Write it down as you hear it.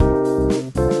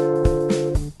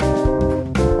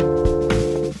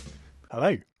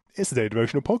It's the Daily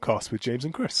Devotional Podcast with James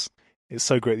and Chris. It's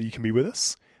so great that you can be with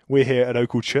us. We're here at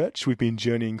Oakwood Church. We've been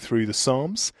journeying through the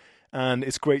Psalms, and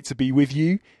it's great to be with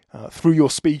you through your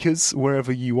speakers,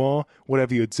 wherever you are,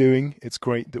 whatever you're doing. It's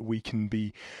great that we can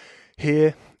be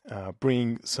here,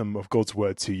 bringing some of God's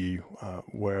Word to you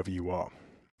wherever you are.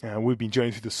 We've been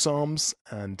journeying through the Psalms,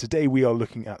 and today we are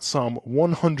looking at Psalm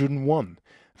 101,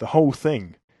 the whole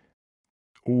thing,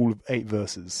 all of 8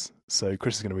 verses. So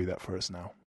Chris is going to read that for us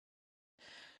now.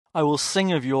 I will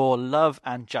sing of your love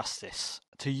and justice.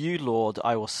 To you, Lord,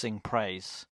 I will sing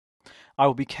praise. I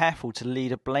will be careful to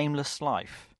lead a blameless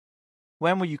life.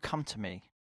 When will you come to me?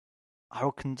 I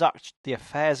will conduct the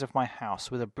affairs of my house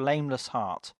with a blameless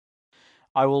heart.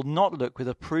 I will not look with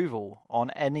approval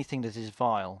on anything that is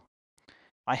vile.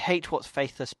 I hate what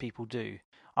faithless people do.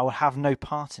 I will have no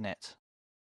part in it.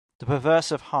 The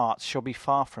perverse of heart shall be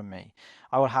far from me.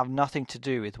 I will have nothing to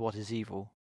do with what is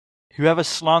evil. Whoever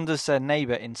slanders their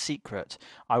neighbour in secret,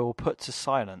 I will put to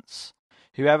silence.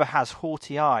 Whoever has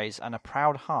haughty eyes and a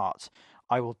proud heart,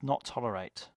 I will not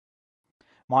tolerate.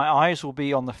 My eyes will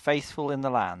be on the faithful in the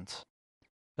land,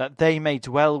 that they may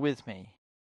dwell with me.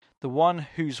 The one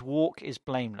whose walk is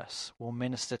blameless will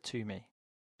minister to me.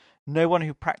 No one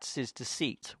who practices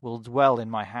deceit will dwell in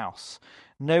my house.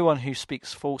 No one who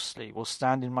speaks falsely will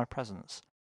stand in my presence.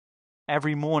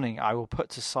 Every morning I will put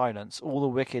to silence all the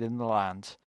wicked in the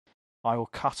land. I will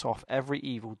cut off every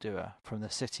evildoer from the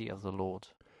city of the Lord.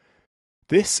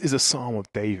 This is a psalm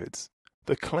of David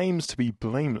that claims to be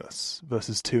blameless,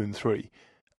 verses 2 and 3,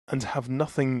 and to have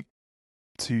nothing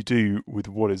to do with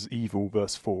what is evil,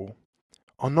 verse 4,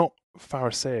 are not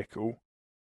pharisaical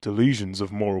delusions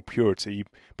of moral purity,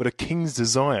 but a king's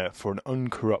desire for an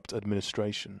uncorrupt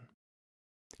administration.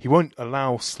 He won't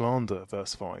allow slander,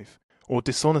 verse 5, or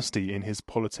dishonesty in his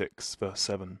politics, verse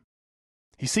 7.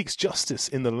 He seeks justice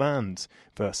in the land,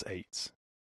 verse 8.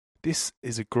 This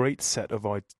is a great set of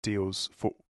ideals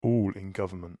for all in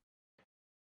government.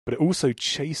 But it also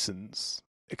chastens,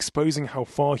 exposing how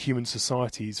far human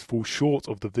societies fall short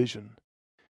of the vision.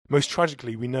 Most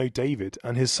tragically, we know David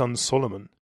and his son Solomon,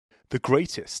 the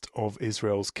greatest of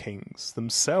Israel's kings,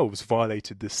 themselves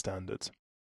violated this standard.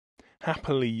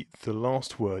 Happily, the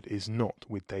last word is not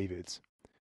with David,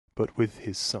 but with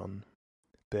his son.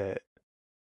 There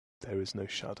is no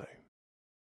shadow.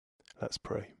 Let's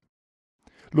pray.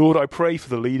 Lord, I pray for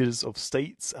the leaders of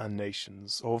states and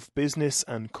nations, of business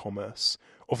and commerce,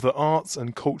 of the arts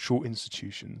and cultural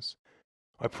institutions.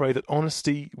 I pray that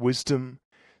honesty, wisdom,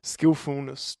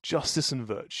 skillfulness, justice and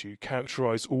virtue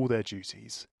characterize all their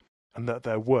duties, and that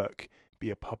their work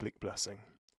be a public blessing.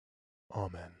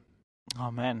 Amen.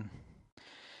 Amen.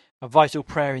 A vital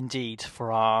prayer indeed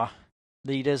for our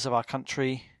leaders of our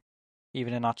country,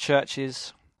 even in our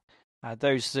churches.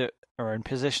 Those that are in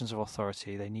positions of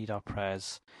authority, they need our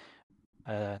prayers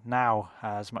now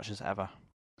as much as ever.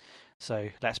 So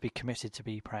let's be committed to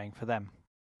be praying for them.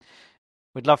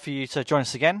 We'd love for you to join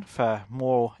us again for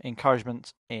more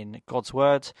encouragement in God's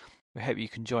Word. We hope you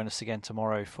can join us again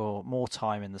tomorrow for more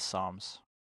time in the Psalms.